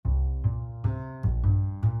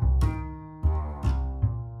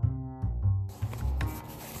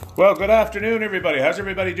Well, good afternoon, everybody. How's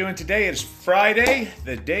everybody doing today? It's Friday,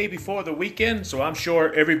 the day before the weekend, so I'm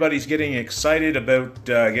sure everybody's getting excited about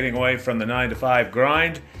getting away from the 9 to 5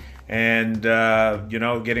 grind and,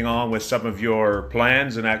 getting on with some of your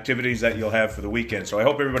plans and activities that you'll have for the weekend. So I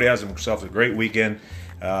hope everybody has themselves a great weekend.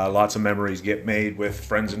 Lots of memories get made with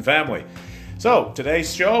friends and family. So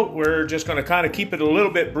today's show, we're just going to kind of keep it a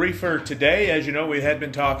little bit briefer today. As you know, we had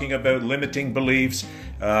been talking about limiting beliefs,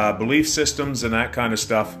 belief systems, and that kind of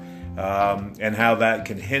stuff, and how that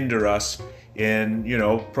can hinder us in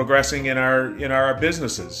progressing in our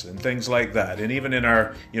businesses and things like that, and even in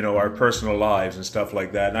our our personal lives and stuff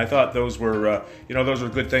like that. And I thought those were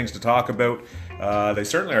good things to talk about. They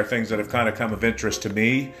certainly are things that have kind of come of interest to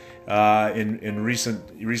me in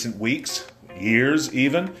recent weeks, years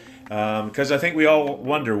even. Because I think we all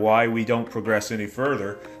wonder why we don't progress any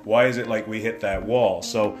further. Why is it like we hit that wall?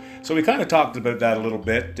 So we kind of talked about that a little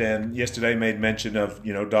bit, and yesterday made mention of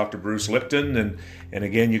Dr. Bruce Lipton, and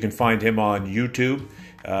again you can find him on YouTube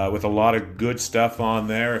with a lot of good stuff on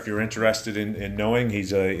there. If you're interested in knowing,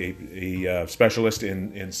 he's a specialist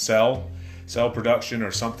in cell production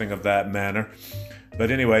or something of that manner. But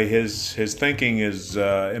anyway, his thinking is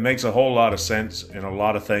it makes a whole lot of sense in a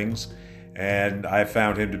lot of things. And I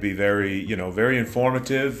found him to be very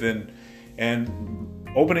informative and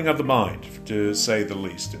opening of the mind, to say the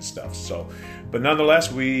least, and stuff. So, but nonetheless,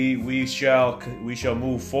 we shall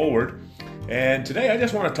move forward. And today, I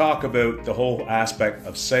just want to talk about the whole aspect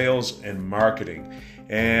of sales and marketing.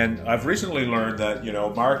 And I've recently learned that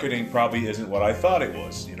marketing probably isn't what I thought it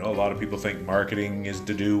was. A lot of people think marketing is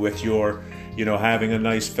to do with your having a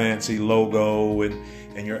nice fancy logo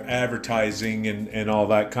and your advertising and all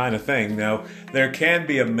that kind of thing. Now, there can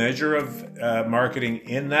be a measure of marketing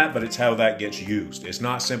in that, but it's how that gets used. It's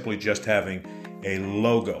not simply just having a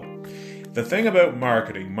logo. The thing about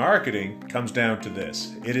marketing comes down to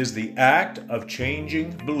this. It is the act of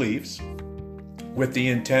changing beliefs with the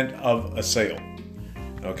intent of a sale.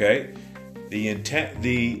 Okay?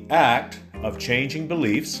 The act of changing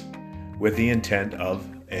beliefs with the intent of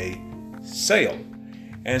a sale.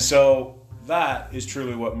 And so that is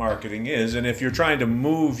truly what marketing is. And if you're trying to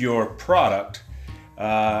move your product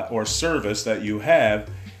or service that you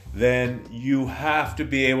have, then you have to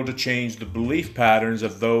be able to change the belief patterns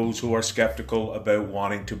of those who are skeptical about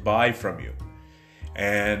wanting to buy from you.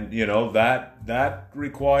 And that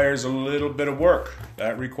requires a little bit of work.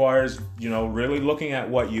 That requires really looking at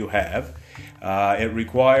what you have. It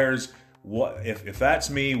requires if that's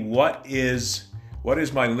me, what is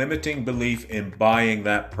my limiting belief in buying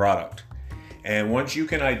that product? And once you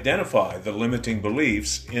can identify the limiting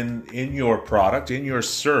beliefs in your product, in your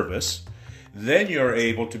service, then you're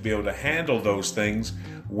able to be able to handle those things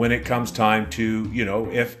when it comes time to,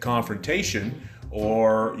 if confrontation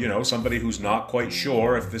or, somebody who's not quite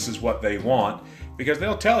sure if this is what they want, because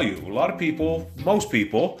they'll tell you. A lot of people, most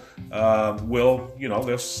people will,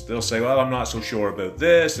 they'll say, well, I'm not so sure about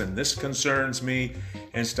this and this concerns me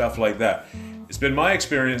and stuff like that. It's been my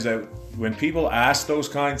experience that when people ask those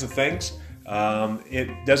kinds of things,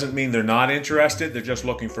 it doesn't mean they're not interested. They're just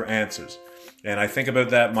looking for answers. And I think about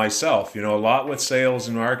that myself, a lot with sales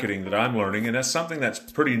and marketing that I'm learning. And that's something that's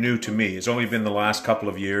pretty new to me. It's only been the last couple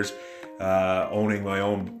of years owning my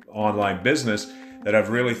own online business that I've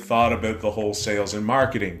really thought about the whole sales and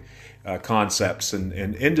marketing concepts and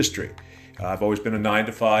industry. I've always been a 9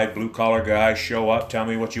 to 5 blue collar guy. Show up, tell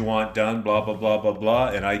me what you want done, blah, blah, blah, blah, blah.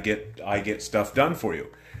 And I get stuff done for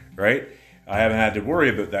you, right? I haven't had to worry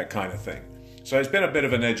about that kind of thing. So it's been a bit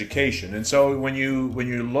of an education. And so when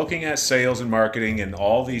you're looking at sales and marketing and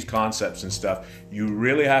all these concepts and stuff, you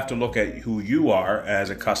really have to look at who you are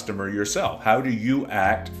as a customer yourself. How do you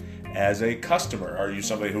act as a customer? Are you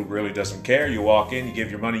somebody who really doesn't care? You walk in, you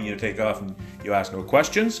give your money, you take off, and you ask no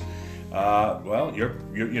questions? Well,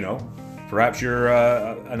 perhaps you're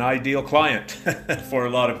an ideal client for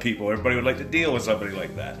a lot of people. Everybody would like to deal with somebody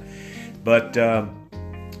like that. But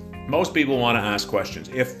most people want to ask questions,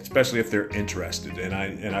 especially if they're interested.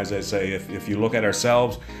 And as I say, if you look at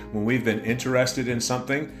ourselves, when we've been interested in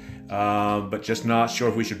something, but just not sure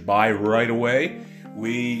if we should buy right away,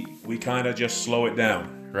 we kind of just slow it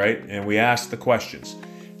down, right? And we ask the questions.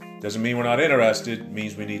 Doesn't mean we're not interested. It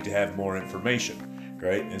means we need to have more information,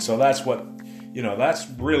 right? And so that's that's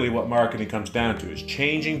really what marketing comes down to, is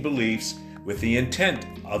changing beliefs with the intent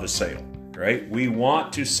of a sale, right? We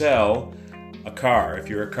want to sell a car if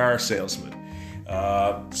you're a car salesman.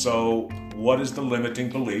 So what is the limiting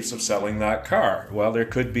beliefs of selling that car? Well, there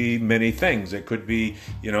could be many things. It could be,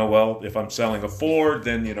 if I'm selling a Ford,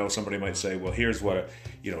 then, somebody might say, well, here's what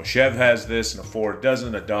a Chev has this and a Ford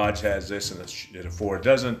doesn't, a Dodge has this and a Ford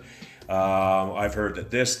doesn't. I've heard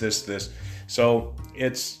that this. So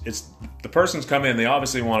it's the person's come in. They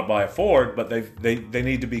obviously want to buy a Ford, but they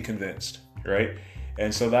need to be convinced, right?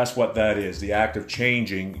 And so that's what that is. The act of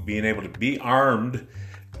changing, being able to be armed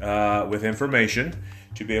with information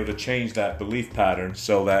to be able to change that belief pattern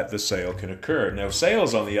so that the sale can occur. Now,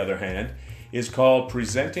 sales, on the other hand, is called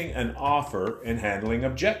presenting an offer and handling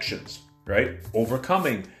objections, right?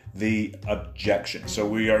 Overcoming the objection. So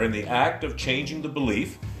we are in the act of changing the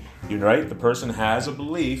belief, right? The person has a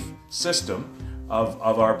belief system of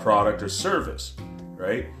our product or service,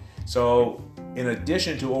 right? So in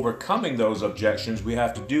addition to overcoming those objections, we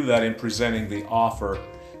have to do that in presenting the offer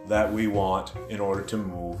that we want in order to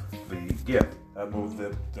move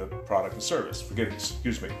the product and service.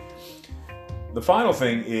 Excuse me. The final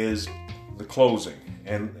thing is the closing.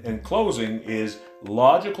 And closing is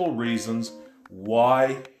logical reasons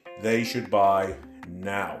why they should buy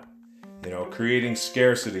now. Creating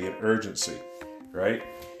scarcity and urgency, right?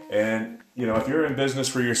 And, if you're in business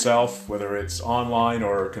for yourself, whether it's online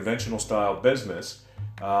or conventional style business,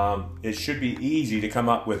 it should be easy to come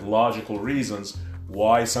up with logical reasons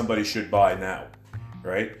why somebody should buy now,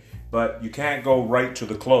 right? But you can't go right to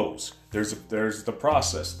the close. There's the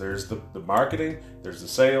process. There's the marketing, there's the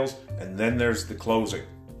sales, and then there's the closing.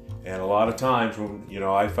 And a lot of times when,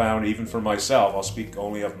 I found, even for myself, I'll speak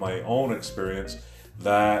only of my own experience,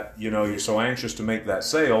 that, you're so anxious to make that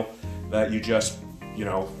sale that you just, you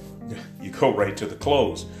go right to the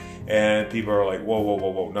close. And people are like,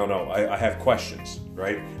 whoa, no, I have questions,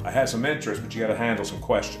 right? I have some interest, but you got to handle some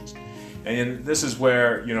questions. And this is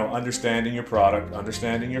where, understanding your product,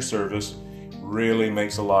 understanding your service really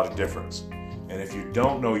makes a lot of difference. And if you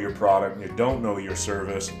don't know your product, and you don't know your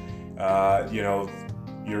service,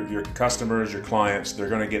 your customers, your clients, they're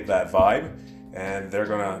going to get that vibe, and they're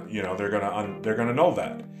going to know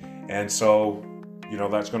that. And so,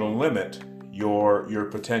 that's going to limit your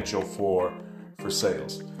potential for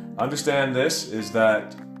sales. Understand this is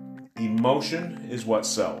that emotion is what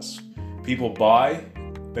sells. People buy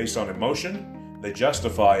based on emotion. They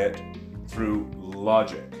justify it through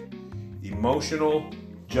logic. Emotional,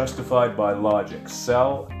 justified by logic.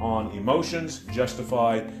 Sell on emotions,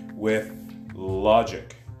 justified with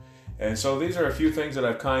logic. And so these are a few things that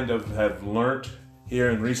I've kind of have learnt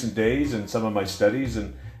here in recent days in some of my studies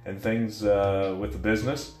and things with the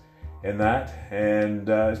business and that. And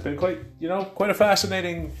it's been quite a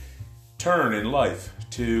fascinating turn in life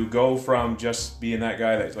to go from just being that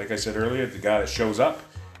guy that, like I said earlier, the guy that shows up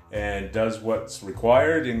and does what's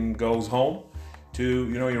required and goes home, to,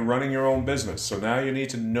 you're running your own business. So now you need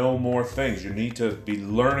to know more things. You need to be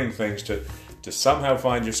learning things to somehow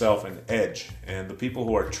find yourself an edge. And the people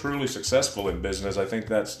who are truly successful in business, I think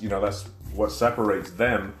that's what separates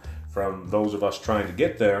them from those of us trying to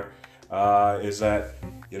get there, is that,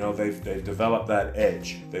 they've developed that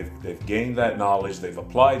edge. They've gained that knowledge. They've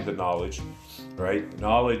applied the knowledge, right?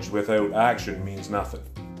 Knowledge without action means nothing,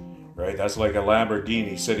 right? That's like a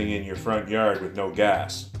Lamborghini sitting in your front yard with no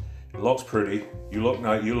gas. It looks pretty. You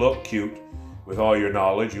look cute with all your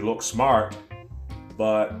knowledge. You look smart,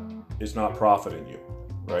 but it's not profiting you,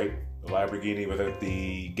 right? The Lamborghini without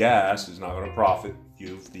the gas is not going to profit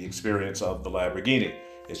you the experience of the Lamborghini.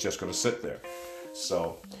 It's just going to sit there.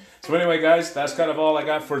 So anyway, guys, that's kind of all I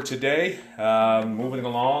got for today. Moving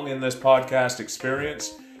along in this podcast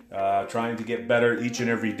experience, trying to get better each and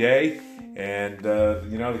every day. And,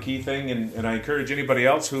 the key thing, and I encourage anybody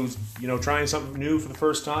else who's, trying something new for the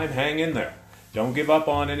first time, hang in there. Don't give up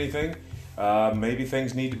on anything. Maybe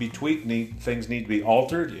things need to be tweaked, things need to be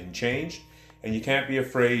altered and changed. And you can't be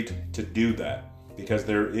afraid to do that, because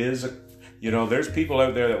there's people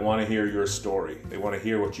out there that want to hear your story. They want to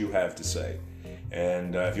hear what you have to say.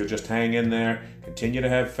 And if you'll just hang in there, continue to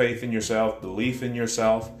have faith in yourself, belief in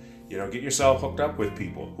yourself, get yourself hooked up with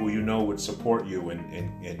people who would support you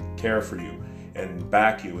and care for you and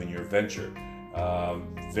back you in your venture.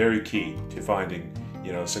 Very key to finding,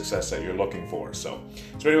 success that you're looking for. So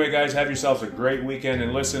anyway, guys, have yourselves a great weekend.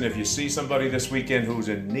 And listen, if you see somebody this weekend who's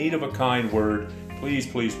in need of a kind word, please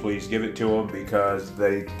give it to them, because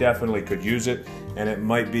they definitely could use it, and it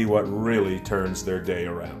might be what really turns their day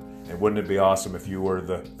around. And wouldn't it be awesome if you were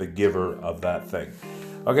the giver of that thing?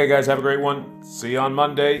 Okay, guys, have a great one. See you on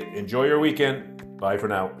Monday. Enjoy your weekend. Bye for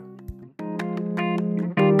now.